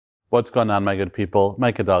What's going on, my good people?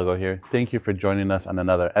 Mike Hidalgo here. Thank you for joining us on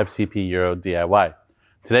another FCP Euro DIY.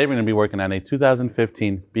 Today we're going to be working on a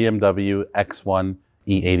 2015 BMW X1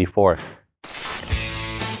 E84.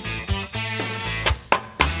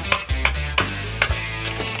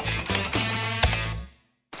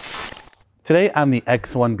 Today on the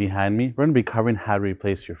X1 behind me, we're going to be covering how to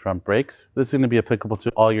replace your front brakes. This is going to be applicable to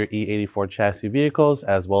all your E84 chassis vehicles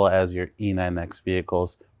as well as your E9X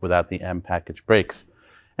vehicles without the M package brakes.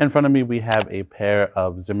 In front of me, we have a pair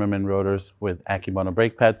of Zimmermann rotors with Akebono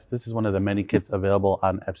brake pads. This is one of the many kits available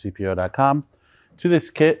on fcpo.com. To this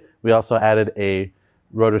kit, we also added a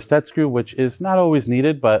rotor set screw, which is not always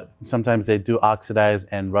needed, but sometimes they do oxidize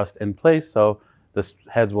and rust in place, so the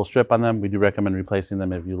heads will strip on them. We do recommend replacing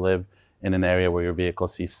them if you live in an area where your vehicle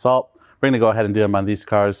sees salt. We're going to go ahead and do them on these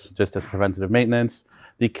cars just as preventative maintenance.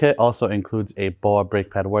 The kit also includes a BOA brake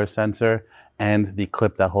pad wear sensor and the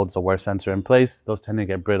clip that holds the wear sensor in place. Those tend to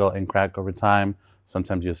get brittle and crack over time.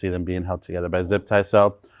 Sometimes you'll see them being held together by zip ties.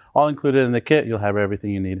 So all included in the kit, you'll have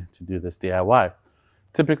everything you need to do this DIY.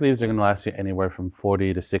 Typically, these are going to last you anywhere from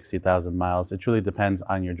 40 to 60,000 miles. It truly depends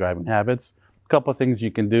on your driving habits. A couple of things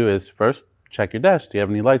you can do is first, check your dash. Do you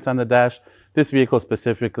have any lights on the dash? This vehicle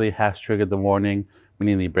specifically has triggered the warning,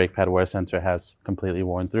 meaning the brake pad wear sensor has completely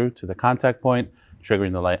worn through to the contact point,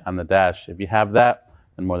 triggering the light on the dash. If you have that,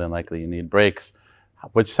 then more than likely you need brakes.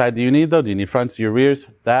 Which side do you need though? Do you need fronts or your rears?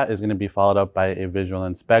 That is going to be followed up by a visual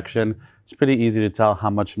inspection. It's pretty easy to tell how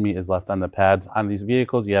much meat is left on the pads. On these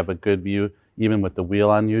vehicles, you have a good view, even with the wheel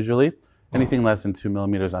on usually. Anything less than 2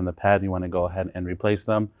 millimeters on the pad, you want to go ahead and replace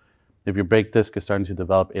them. If your brake disc is starting to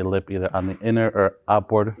develop a lip either on the inner or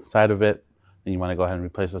outboard side of it, then you want to go ahead and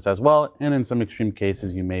replace those as well. And in some extreme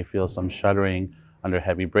cases, you may feel some shuddering under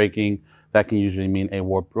heavy braking. That can usually mean a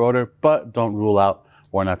warped rotor, but don't rule out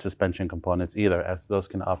worn out suspension components either, as those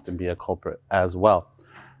can often be a culprit as well.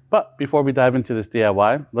 But before we dive into this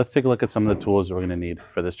DIY, let's take a look at some of the tools that we're going to need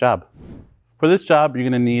for this job. For this job, you're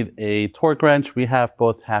going to need a torque wrench. We have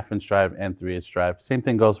both 1/2-inch drive and 3/8 drive. Same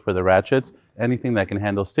thing goes for the ratchets. Anything that can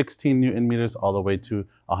handle 16 Newton meters all the way to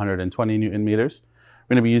 120 Newton meters.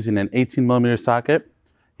 We're going to be using an 18 millimeter socket,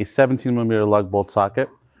 a 17 millimeter lug bolt socket.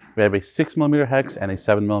 We have a 6 millimeter hex and a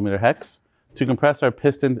 7 millimeter hex. To compress our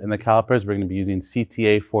pistons and the calipers, we're going to be using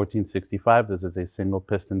CTA 1465. This is a single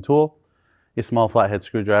piston tool. A small flathead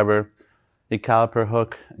screwdriver, a caliper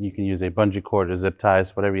hook. You can use a bungee cord or zip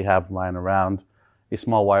ties, whatever you have lying around. A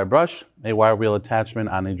small wire brush, a wire wheel attachment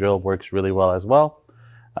on a drill works really well as well.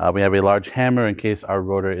 We have a large hammer in case our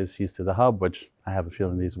rotor is seized to the hub, which I have a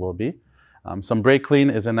feeling these will be. Some brake clean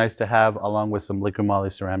is a nice to have, along with some liquid moly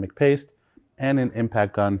ceramic paste and an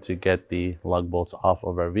impact gun to get the lug bolts off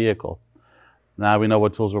of our vehicle. Now we know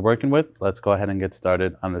what tools we're working with. Let's go ahead and get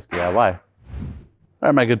started on this DIY. All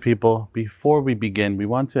right, my good people, before we begin, we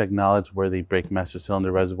want to acknowledge where the brake master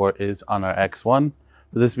cylinder reservoir is on our X1.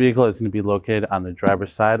 So this vehicle is going to be located on the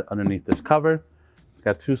driver's side underneath this cover. It's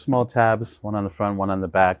got 2 small tabs, one on the front, one on the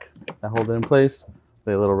back, that hold it in place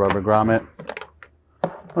with a little rubber grommet.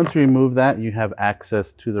 Once you remove that, you have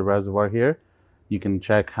access to the reservoir here. You can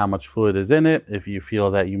check how much fluid is in it. If you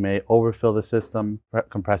feel that you may overfill the system,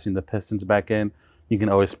 compressing the pistons back in, you can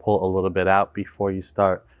always pull a little bit out before you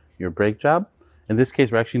start your brake job. In this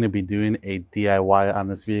case, we're actually going to be doing a DIY on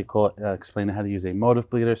this vehicle, explaining how to use a motive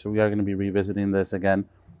bleeder. So we are going to be revisiting this again.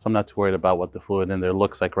 So I'm not too worried about what the fluid in there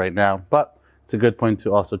looks like right now, but it's a good point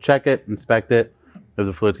to also check it, inspect it. If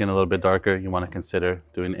the fluid's getting a little bit darker, you want to consider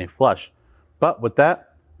doing a flush. But with that,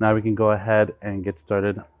 now we can go ahead and get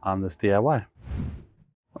started on this DIY.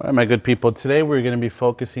 All right, my good people, today we're going to be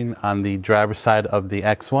focusing on the driver's side of the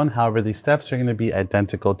X1. However, the steps are going to be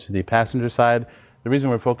identical to the passenger side. The reason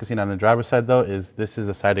we're focusing on the driver's side though is this is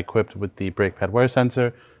a side equipped with the brake pad wear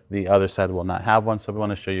sensor. The other side will not have one, so we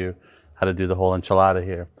want to show you how to do the whole enchilada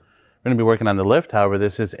here. We're going to be working on the lift. However,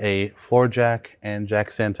 this is a floor jack and jack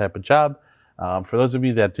stand type of job. For those of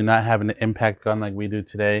you that do not have an impact gun like we do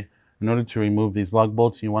today, in order to remove these lug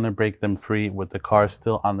bolts, you want to break them free with the car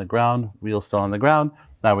still on the ground, wheel still on the ground.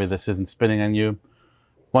 That way this isn't spinning on you.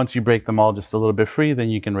 Once you break them all just a little bit free, then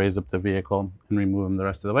you can raise up the vehicle and remove them the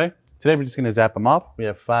rest of the way. Today we're just going to zap them off. We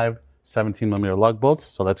have 5 17 millimeter lug bolts,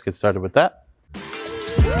 so let's get started with that.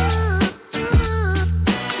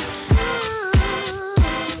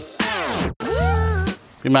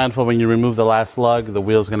 Be mindful when you remove the last lug, the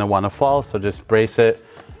wheel's going to want to fall, so just brace it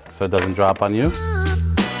so it doesn't drop on you.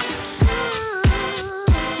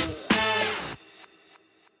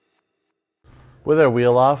 With our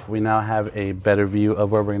wheel off, we now have a better view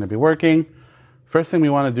of where we're going to be working. First thing we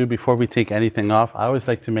want to do before we take anything off, I always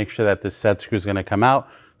like to make sure that this set screw is going to come out.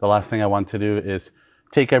 The last thing I want to do is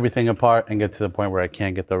take everything apart and get to the point where I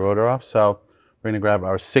can't get the rotor off. So we're gonna grab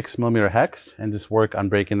our 6mm hex and just work on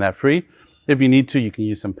breaking that free. If you need to, you can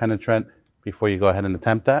use some penetrant before you go ahead and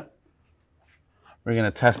attempt that. We're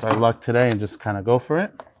gonna test our luck today and just kind of go for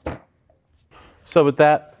it. So with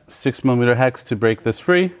that 6mm hex to break this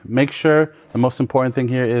free, make sure the most important thing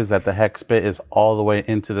here is that the hex bit is all the way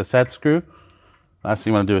into the set screw. Last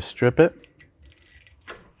thing you wanna do is strip it.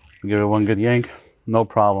 Give it one good yank, no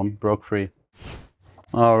problem, broke free.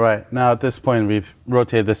 All right, now at this point, we've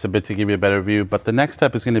rotated this a bit to give you a better view, but the next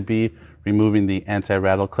step is gonna be removing the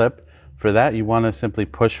anti-rattle clip. For that, you wanna simply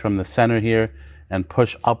push from the center here and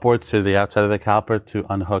push upwards to the outside of the caliper to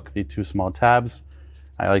unhook the 2 small tabs.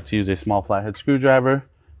 I like to use a small flathead screwdriver.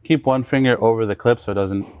 Keep one finger over the clip so it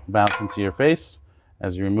doesn't bounce into your face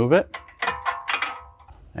as you remove it.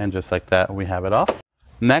 And just like that, we have it off.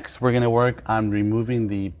 Next, we're gonna work on removing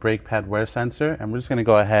the brake pad wear sensor, and we're just gonna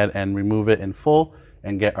go ahead and remove it in full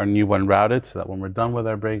and get our new one routed so that when we're done with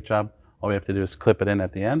our brake job, all we have to do is clip it in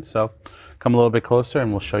at the end. So come a little bit closer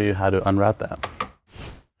and we'll show you how to unroute that. All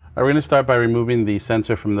right, we're gonna start by removing the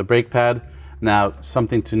sensor from the brake pad. Now,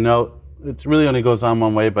 something to note, it really only goes on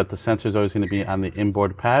one way, but the sensor is always gonna be on the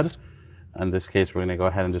inboard pad. In this case, we're gonna go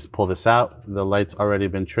ahead and just pull this out. The light's already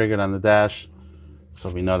been triggered on the dash, so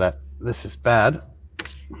we know that this is bad.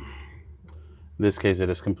 In this case, it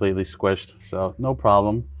is completely squished, so no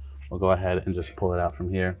problem. We'll go ahead and just pull it out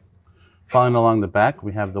from here. Following along the back,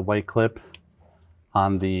 we have the white clip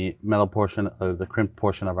on the metal portion, or the crimped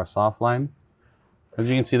portion of our soft line. As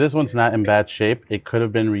you can see, this one's not in bad shape. It could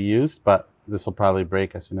have been reused, but this will probably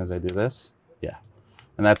break as soon as I do this. Yeah,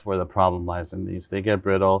 and that's where the problem lies in these. They get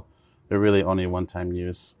brittle. They're really only one-time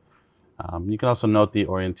use. You can also note the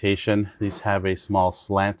orientation. These have a small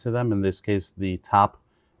slant to them. In this case, the top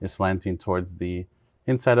is slanting towards the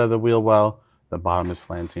inside of the wheel well. The bottom is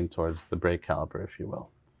slanting towards the brake caliper, if you will.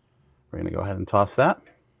 We're gonna go ahead and toss that.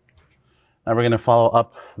 Now we're gonna follow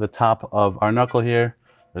up the top of our knuckle here.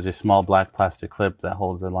 There's a small black plastic clip that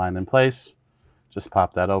holds the line in place. Just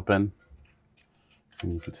pop that open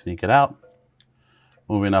and you can sneak it out.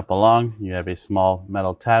 Moving up along, you have a small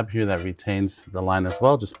metal tab here that retains the line as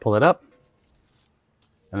well. Just pull it up.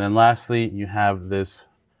 And then lastly, you have this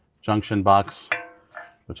junction box,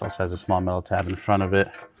 which also has a small metal tab in front of it.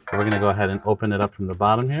 We're going to go ahead and open it up from the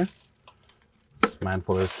bottom here. Just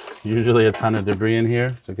mindful there's usually a ton of debris in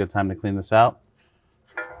here. It's a good time to clean this out.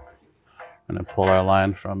 I'm going to pull our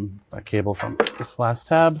line from a cable from this last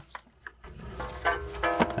tab.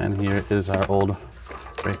 And here is our old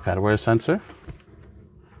brake pad wear sensor.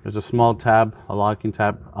 There's a small tab, a locking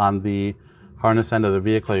tab on the harness end of the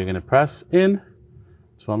vehicle. You're going to press in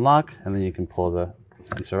to unlock, and then you can pull the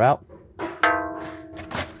sensor out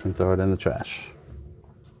and throw it in the trash.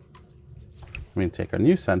 We can take our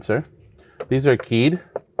new sensor. These are keyed.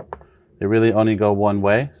 They really only go one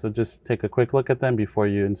way, so just take a quick look at them before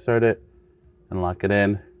you insert it and lock it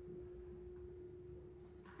in.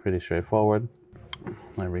 Pretty straightforward.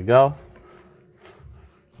 There we go.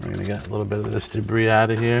 We're gonna get a little bit of this debris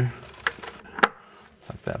out of here.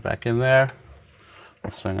 Tuck that back in there.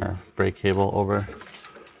 We'll swing our brake cable over.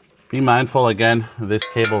 Be mindful, again, this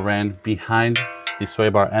cable ran behind the sway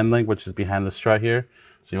bar end link, which is behind the strut here.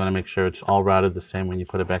 So you want to make sure it's all routed the same when you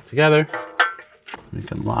put it back together. We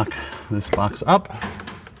can lock this box up.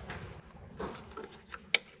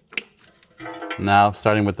 Now,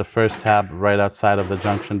 starting with the first tab right outside of the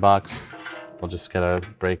junction box, we'll just get our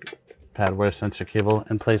brake pad wear sensor cable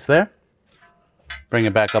in place there. Bring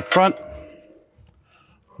it back up front.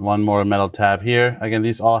 One more metal tab here. Again,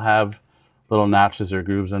 these all have little notches or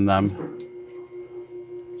grooves in them,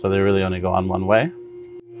 so they really only go on one way.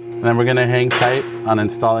 And then we're gonna hang tight on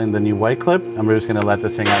installing the new white clip, and we're just gonna let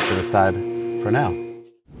this hang out to the side for now.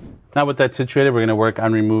 Now with that situated, we're gonna work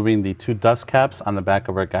on removing the 2 dust caps on the back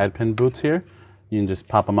of our guide pin boots here. You can just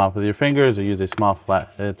pop them off with your fingers or use a small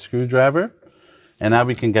flathead screwdriver. And now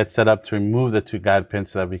we can get set up to remove the 2 guide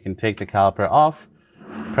pins so that we can take the caliper off,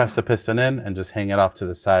 press the piston in, and just hang it off to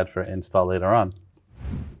the side for install later on.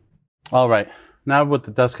 All right, now with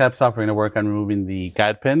the dust caps off, we're gonna work on removing the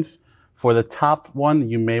guide pins. For the top one,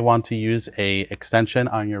 you may want to use a extension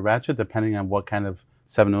on your ratchet, depending on what kind of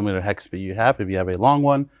 7mm hex bit you have. If you have a long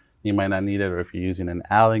one, you might not need it, or if you're using an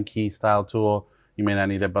Allen key style tool, you may not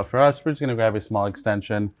need it. But for us, we're just gonna grab a small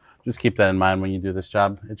extension. Just keep that in mind when you do this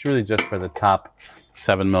job. It's really just for the top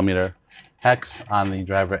 7mm hex on the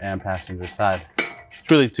driver and passenger side.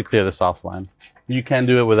 It's really to clear the soft line. You can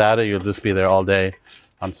do it without it. You'll just be there all day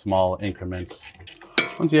on small increments.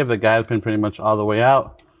 Once you have the guide pin pretty much all the way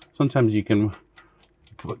out, sometimes you can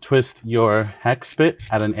twist your hex bit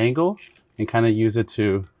at an angle and kind of use it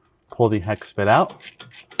to pull the hex bit out.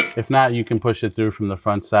 If not, you can push it through from the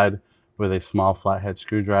front side with a small flathead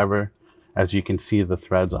screwdriver. As you can see, the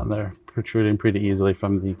threads on there protruding pretty easily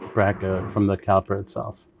from the bracket, from the caliper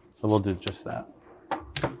itself. So we'll do just that.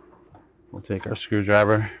 We'll take our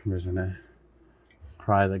screwdriver, we're just gonna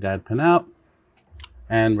pry the guide pin out,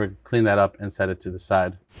 and we'll clean that up and set it to the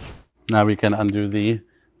side. Now we can undo the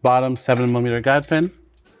bottom 7mm guide pin.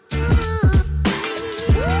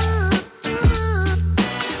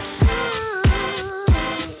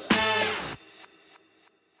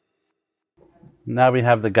 Now we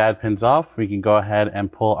have the guide pins off, we can go ahead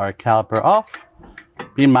and pull our caliper off.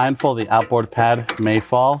 Be mindful the outboard pad may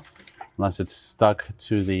fall unless it's stuck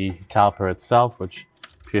to the caliper itself, which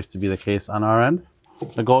appears to be the case on our end.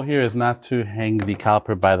 The goal here is not to hang the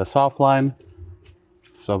caliper by the soft line,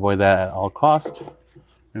 so avoid that at all costs.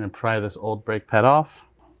 I'm going to pry this old brake pad off.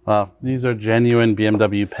 These are genuine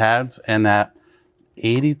BMW pads, and at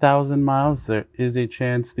 80,000 miles, there is a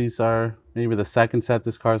chance these are maybe the second set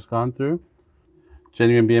this car's gone through.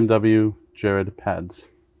 Genuine BMW Jared pads.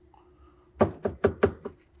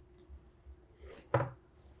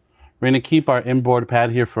 We're going to keep our inboard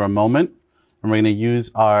pad here for a moment, and we're going to use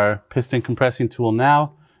our piston compressing tool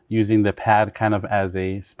now, using the pad kind of as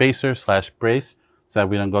a spacer / brace, so that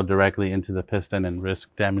we don't go directly into the piston and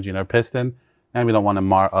risk damaging our piston, and we don't want to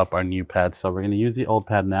mar up our new pad. So we're going to use the old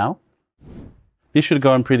pad now. These should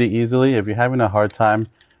go in pretty easily. If you're having a hard time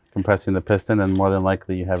compressing the piston, then more than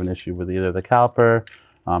likely you have an issue with either the caliper,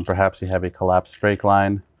 perhaps you have a collapsed brake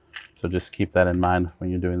line. So just keep that in mind when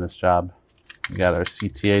you're doing this job. We got our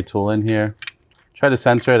CTA tool in here. Try to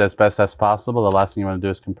center it as best as possible. The last thing you want to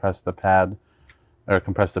do is compress the pad or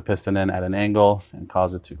compress the piston in at an angle and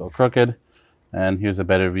cause it to go crooked. And here's a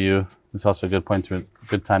better view. It's also a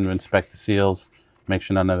good time to inspect the seals, make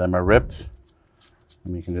sure none of them are ripped.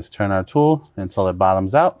 And we can just turn our tool until it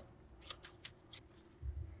bottoms out.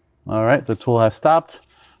 All right, the tool has stopped.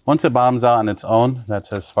 Once it bottoms out on its own,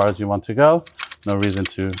 that's as far as you want to go. No reason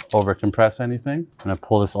to over compress anything. I'm gonna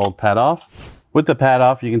pull this old pad off. With the pad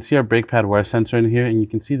off, you can see our brake pad wear sensor in here, and you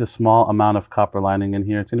can see the small amount of copper lining in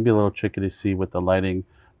here. It's gonna be a little tricky to see with the lighting,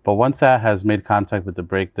 but once that has made contact with the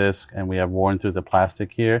brake disc and we have worn through the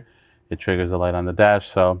plastic here, it triggers the light on the dash.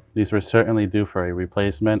 So these were certainly due for a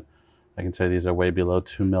replacement. I can say these are way below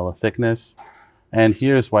 2 mil of thickness. And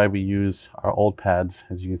here's why we use our old pads.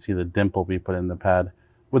 As you can see, the dimple we put in the pad.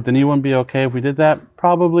 Would the new one be okay if we did that?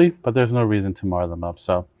 Probably, but there's no reason to mar them up.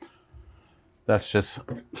 So that's just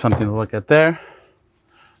something to look at there.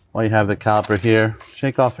 While you have the caliper here,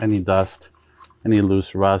 shake off any dust, any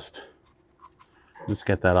loose rust. Just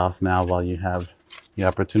get that off now while you have the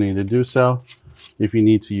opportunity to do so. If you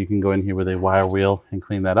need to, you can go in here with a wire wheel and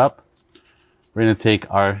clean that up. We're going to take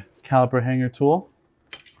our caliper hanger tool,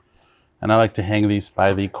 and I like to hang these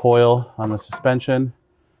by the coil on the suspension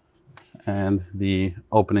and the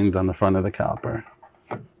openings on the front of the caliper.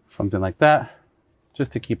 Something like that,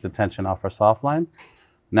 just to keep the tension off our soft line.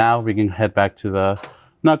 Now we can head back to the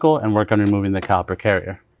knuckle and work on removing the caliper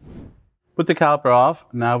carrier. With the caliper off,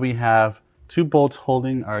 now we have 2 bolts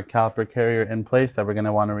holding our caliper carrier in place that we're going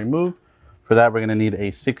to want to remove. For that, we're going to need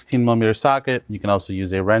a 16mm socket. You can also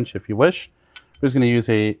use a wrench if you wish. We're just going to use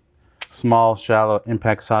a small, shallow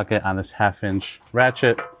impact socket on this 1/2-inch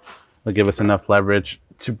ratchet. It'll give us enough leverage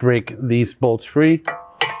to break these bolts free.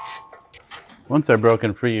 Once they're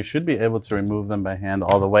broken free, you should be able to remove them by hand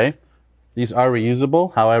all the way. These are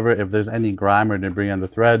reusable. However, if there's any grime or debris on the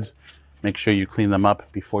threads, make sure you clean them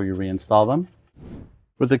up before you reinstall them.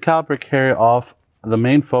 With the caliper carrier off, the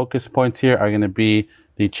main focus points here are going to be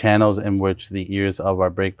the channels in which the ears of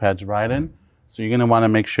our brake pads ride in. So you're going to want to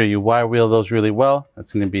make sure you wire wheel those really well.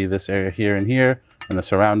 That's going to be this area here and the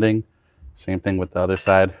surrounding. Same thing with the other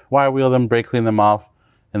side. Wire wheel them, brake clean them off,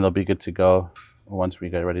 and they'll be good to go once we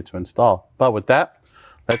get ready to install. But with that,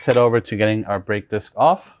 let's head over to getting our brake disc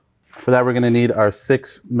off. For that, we're going to need our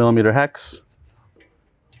 6mm hex.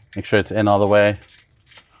 Make sure it's in all the way.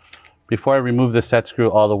 Before I remove the set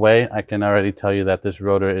screw all the way, I can already tell you that this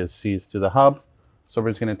rotor is seized to the hub. So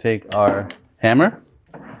we're just going to take our hammer,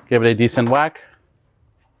 give it a decent whack,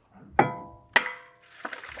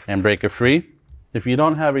 and break it free. If you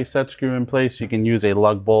don't have a set screw in place, you can use a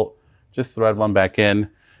lug bolt. Just thread one back in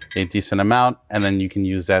a decent amount, and then you can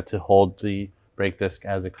use that to hold the brake disc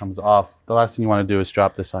as it comes off. The last thing you want to do is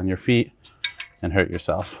drop this on your feet and hurt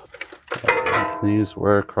yourself. These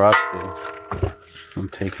were crusty. We'll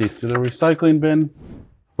take these to the recycling bin.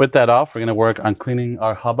 With that off, we're going to work on cleaning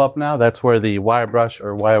our hub up now. That's where the wire brush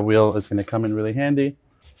or wire wheel is going to come in really handy.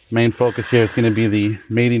 Main focus here is going to be the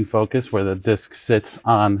mating focus where the disc sits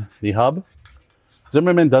on the hub.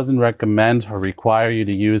 Zimmerman doesn't recommend or require you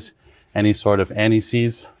to use any sort of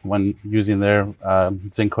anti-seize when using their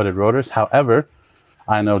zinc-coated rotors. However,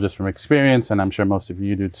 I know just from experience, and I'm sure most of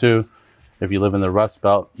you do too, if you live in the rust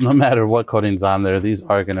belt, no matter what coating's on there, these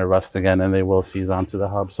are going to rust again and they will seize onto the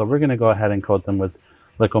hub. So we're going to go ahead and coat them with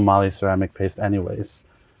liquid moly ceramic paste anyways,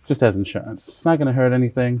 just as insurance. It's not going to hurt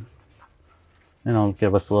anything, and it'll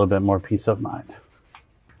give us a little bit more peace of mind.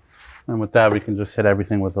 And with that, we can just hit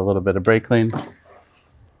everything with a little bit of brake clean.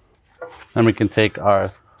 Then we can take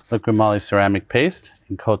our liquid moly ceramic paste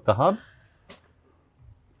and coat the hub.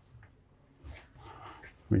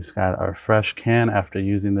 We just got our fresh can after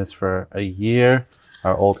using this for a year.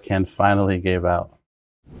 Our old can finally gave out.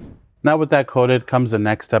 Now with that coated comes the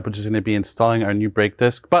next step, which is going to be installing our new brake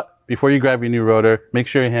disc. But before you grab your new rotor, make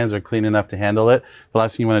sure your hands are clean enough to handle it. The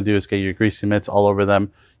last thing you want to do is get your greasy mitts all over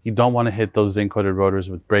them. You don't want to hit those zinc coated rotors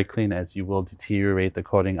with brake clean, as you will deteriorate the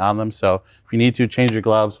coating on them. So if you need to, change your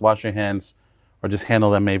gloves, wash your hands, or just handle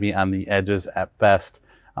them maybe on the edges at best.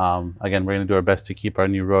 Again, we're going to do our best to keep our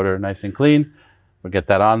new rotor nice and clean. We'll get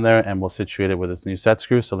that on there and we'll situate it with its new set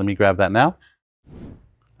screw. So let me grab that now.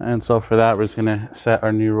 And so for that, we're just going to set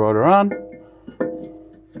our new rotor on.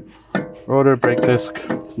 Rotor, brake disc,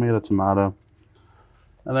 tomato, tomato.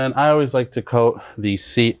 And then I always like to coat the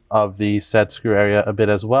seat of the set screw area a bit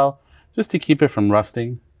as well, just to keep it from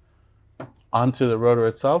rusting onto the rotor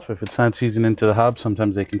itself. If it's not seizing into the hub,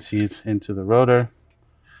 sometimes they can seize into the rotor.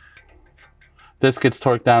 This gets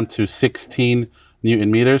torqued down to 16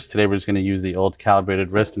 Newton meters. Today we're just going to use the old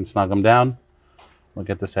calibrated wrist and snug them down. We'll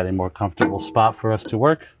get this at a more comfortable spot for us to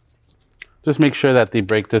work. Just make sure that the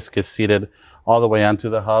brake disc is seated all the way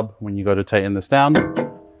onto the hub when you go to tighten this down,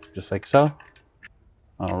 just like so.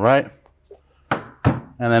 All right.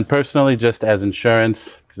 And then personally, just as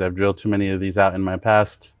insurance, because I've drilled too many of these out in my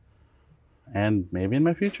past and maybe in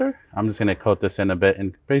my future, I'm just going to coat this in a bit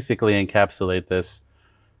and basically encapsulate this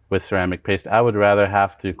with ceramic paste. I would rather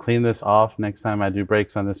have to clean this off next time I do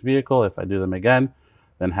brakes on this vehicle, if I do them again,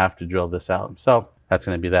 than have to drill this out. So that's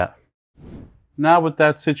going to be that. Now with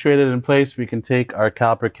that situated in place, we can take our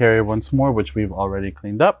caliper carrier once more, which we've already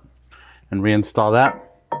cleaned up, and reinstall that.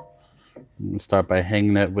 We'll start by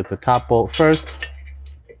hanging it with the top bolt first.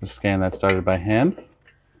 The scan that started by hand.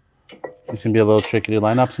 This can be a little tricky to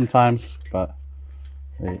line up sometimes, but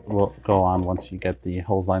it will go on once you get the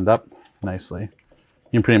holes lined up nicely.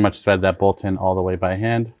 You can pretty much thread that bolt in all the way by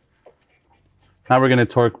hand. Now we're going to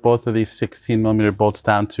torque both of these 16mm bolts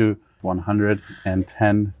down to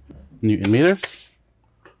 110 Newton meters.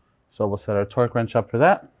 So we'll set our torque wrench up for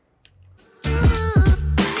that.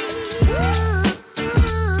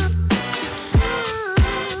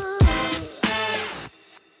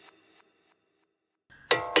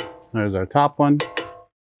 There's our top one.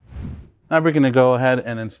 Now we're going to go ahead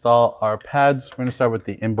and install our pads. We're going to start with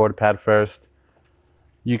the inboard pad first.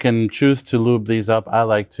 You can choose to lube these up. I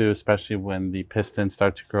like to, especially when the pistons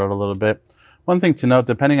start to corrode a little bit. One thing to note,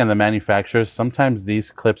 depending on the manufacturers, sometimes these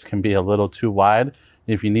clips can be a little too wide.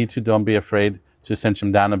 If you need to, don't be afraid to cinch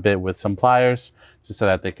them down a bit with some pliers, just so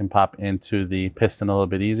that they can pop into the piston a little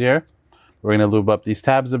bit easier. We're going to lube up these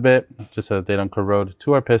tabs a bit, just so that they don't corrode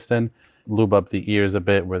to our piston. Lube up the ears a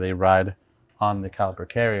bit where they ride on the caliper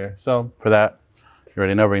carrier. So for that, you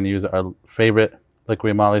already know we're going to use our favorite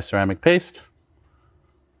liquid moly ceramic paste.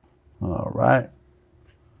 All right.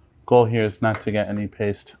 Goal here is not to get any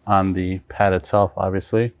paste on the pad itself,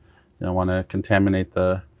 obviously. You don't want to contaminate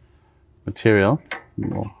the material.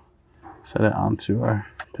 We'll set it onto our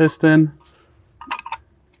piston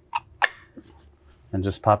and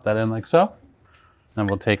just pop that in like so. Then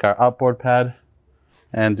we'll take our outboard pad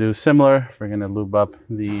and do similar. We're going to lube up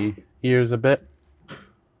the ears a bit,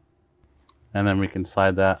 and then we can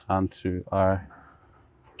slide that onto our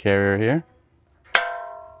carrier here,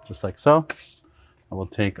 just like so. And we'll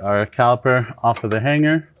take our caliper off of the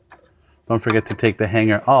hanger. Don't forget to take the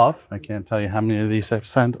hanger off. I can't tell you how many of these I've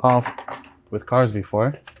sent off with cars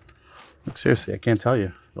before. Like, seriously, I can't tell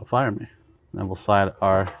you. They'll fire me. And then we'll slide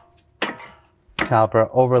our caliper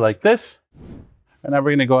over like this. And now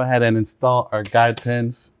we're going to go ahead and install our guide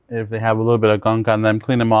pins. If they have a little bit of gunk on them,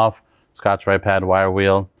 clean them off. Scotch-Brite pad, wire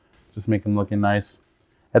wheel. Just make them looking nice.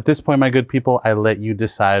 At this point, my good people, I let you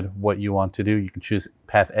decide what you want to do. You can choose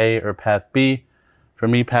path A or path B. For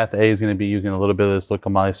me, path A is going to be using a little bit of this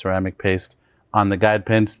liquid moly ceramic paste on the guide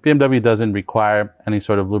pins. BMW doesn't require any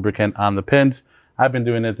sort of lubricant on the pins. I've been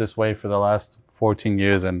doing it this way for the last 14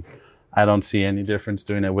 years, and I don't see any difference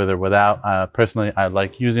doing it with or without. Personally, I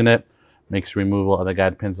like using it. Makes removal of the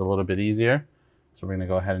guide pins a little bit easier. So we're going to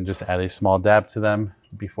go ahead and just add a small dab to them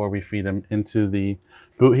before we feed them into the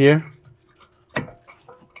boot here. And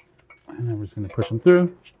then we're just going to push them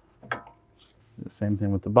through. The same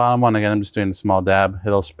thing with the bottom one. Again, I'm just doing a small dab.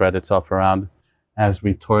 It'll spread itself around as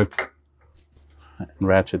we torque and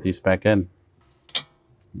ratchet these back in. There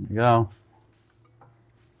we go.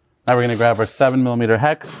 Now we're going to grab our 7mm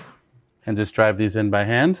hex and just drive these in by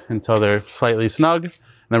hand until they're slightly snug. And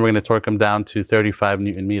then we're going to torque them down to 35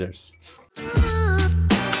 Newton meters.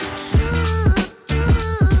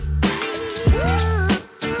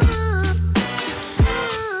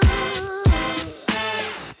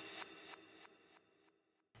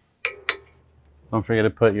 Don't forget to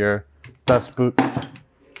put your dust boot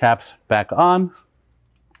caps back on.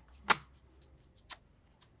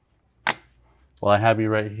 While I have you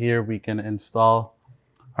right here, we can install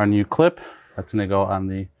our new clip. That's going to go on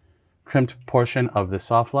the crimped portion of the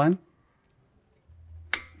soft line.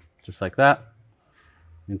 Just like that.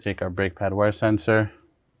 We can take our brake pad wear sensor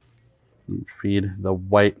and feed the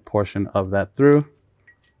white portion of that through.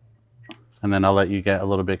 And then I'll let you get a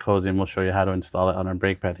little bit cozy and we'll show you how to install it on our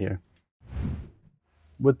brake pad here.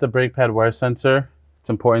 With the brake pad wear sensor,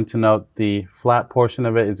 it's important to note the flat portion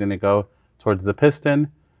of it is going to go towards the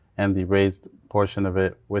piston, and the raised portion of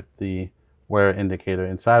it with the wear indicator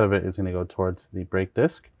inside of it is going to go towards the brake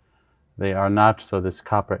disc. They are notched, so this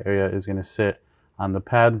copper area is going to sit on the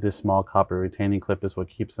pad. This small copper retaining clip is what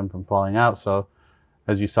keeps them from falling out. So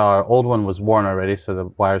as you saw, our old one was worn already, so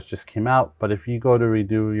the wires just came out. But if you go to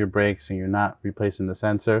redo your brakes and you're not replacing the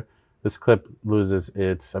sensor, this clip loses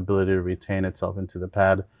its ability to retain itself into the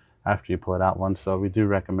pad after you pull it out once. So we do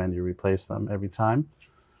recommend you replace them every time.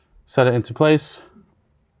 Set it into place.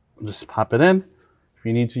 Just pop it in. If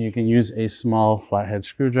you need to, you can use a small flathead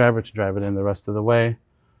screwdriver to drive it in the rest of the way.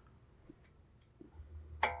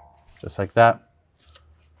 Just like that.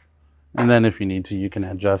 And then if you need to, you can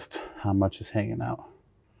adjust how much is hanging out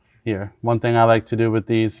here. One thing I like to do with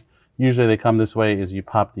these, usually they come this way, is you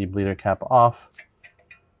pop the bleeder cap off.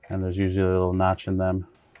 And there's usually a little notch in them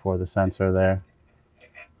for the sensor there.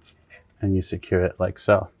 And you secure it like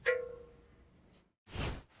so.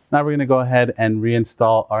 Now we're going to go ahead and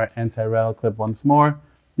reinstall our anti-rattle clip once more.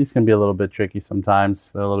 These can be a little bit tricky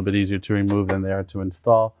sometimes. They're a little bit easier to remove than they are to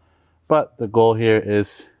install. But the goal here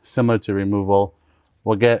is similar to removal.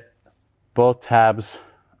 We'll get both tabs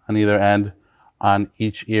on either end on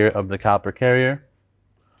each ear of the caliper carrier.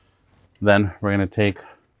 Then we're going to take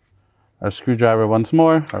our screwdriver once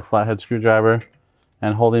more, our flathead screwdriver,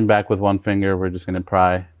 and holding back with one finger, we're just going to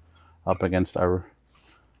pry up against our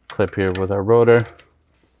clip here with our rotor,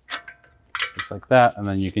 just like that. And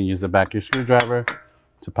then you can use the back of your screwdriver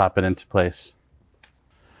to pop it into place.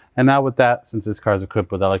 And now with that, since this car is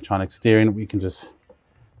equipped with electronic steering, we can just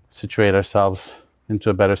situate ourselves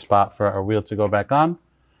into a better spot for our wheel to go back on.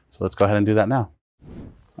 So let's go ahead and do that now.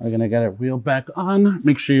 We're going to get our wheel back on.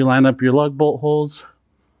 Make sure you line up your lug bolt holes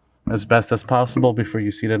as best as possible before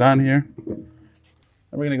you seat it on here. And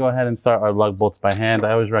we're going to go ahead and start our lug bolts by hand.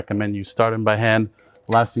 I always recommend you start them by hand.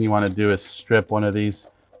 The last thing you want to do is strip one of these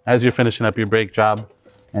as you're finishing up your brake job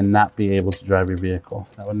and not be able to drive your vehicle.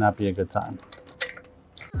 That would not be a good time.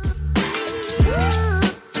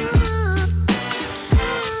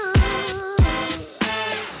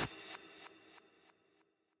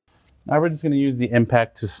 Now we're just going to use the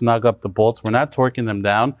impact to snug up the bolts. We're not torquing them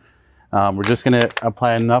down. We're just going to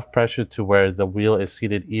apply enough pressure to where the wheel is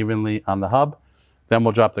seated evenly on the hub. Then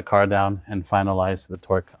we'll drop the car down and finalize the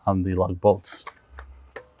torque on the lug bolts.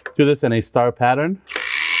 Do this in a star pattern.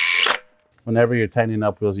 Whenever you're tightening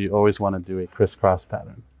up wheels, you always want to do a crisscross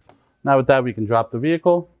pattern. Now with that, we can drop the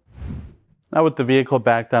vehicle. Now with the vehicle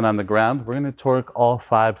back down on the ground, we're going to torque all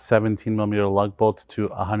 5 17mm lug bolts to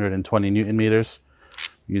 120 Newton meters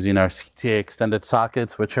using our CTA extended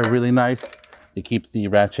sockets, which are really nice. They keep the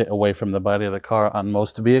ratchet away from the body of the car on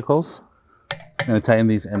most vehicles. I'm going to tighten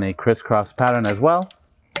these in a crisscross pattern as well.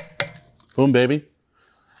 Boom, baby.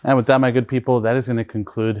 And with that, my good people, that is going to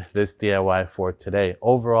conclude this DIY for today.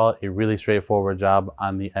 Overall, a really straightforward job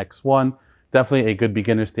on the X1. Definitely a good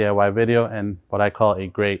beginner's DIY video and what I call a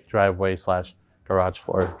great driveway / garage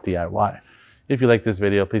floor DIY. If you like this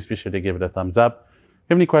video, please be sure to give it a thumbs up. If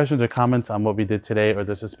you have any questions or comments on what we did today, or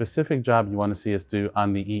there's a specific job you want to see us do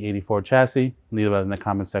on the E84 chassis, leave it in the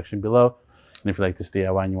comment section below. And if you like this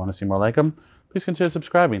DIY and you want to see more like them, please consider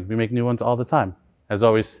subscribing. We make new ones all the time. As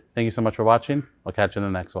always, thank you so much for watching. I'll catch you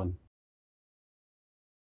in the next one.